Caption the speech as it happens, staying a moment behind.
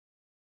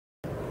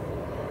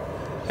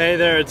Hey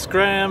there, it's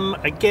Graham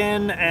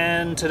again,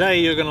 and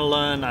today you're going to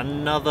learn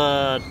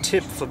another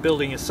tip for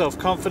building your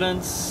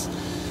self-confidence.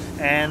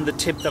 And the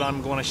tip that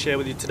I'm going to share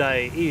with you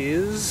today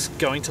is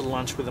going to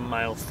lunch with a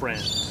male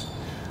friend.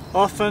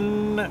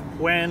 Often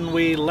when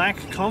we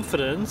lack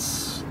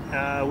confidence,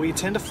 we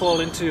tend to fall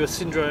into a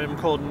syndrome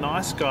called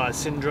nice guy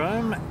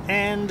syndrome,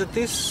 and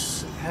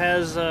this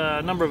has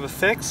a number of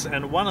effects,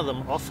 and one of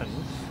them often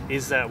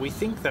is that we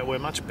think that we're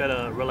much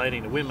better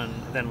relating to women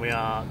than we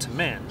are to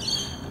men.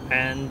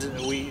 And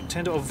we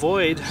tend to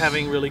avoid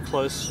having really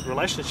close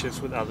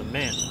relationships with other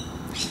men.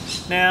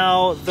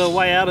 Now, the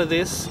way out of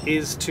this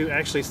is to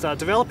actually start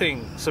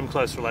developing some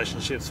close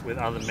relationships with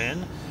other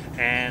men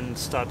and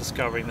start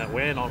discovering that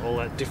we're not all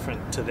that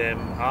different to them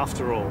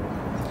after all.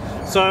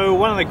 So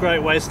one of the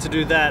great ways to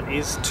do that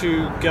is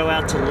to go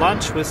out to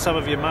lunch with some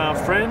of your male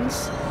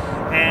friends,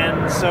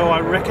 and so I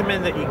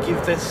recommend that you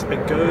give this a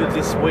go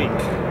this week.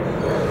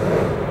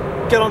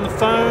 Get on the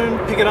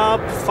phone, pick it up,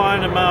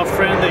 find a male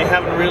friend that you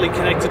haven't really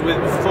connected with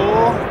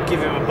before, give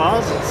him a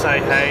buzz and say,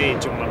 hey,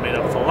 do you want to meet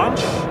up for lunch?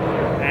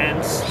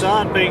 And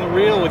start being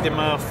real with your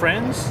male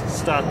friends,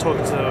 start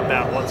talking to them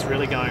about what's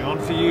really going on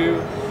for you.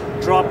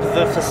 Drop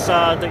the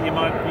facade that you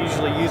might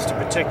usually use to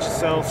protect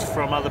yourself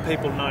from other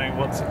people knowing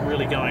what's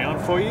really going on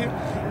for you,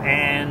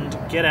 and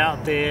get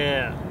out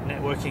there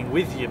networking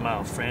with your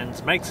male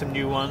friends, make some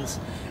new ones,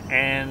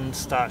 and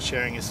start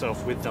sharing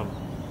yourself with them.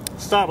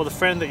 Start with a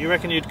friend that you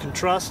reckon you can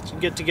trust,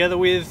 get together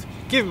with,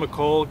 give him a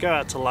call, go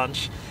out to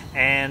lunch,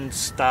 and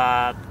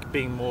start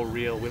being more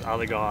real with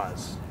other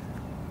guys.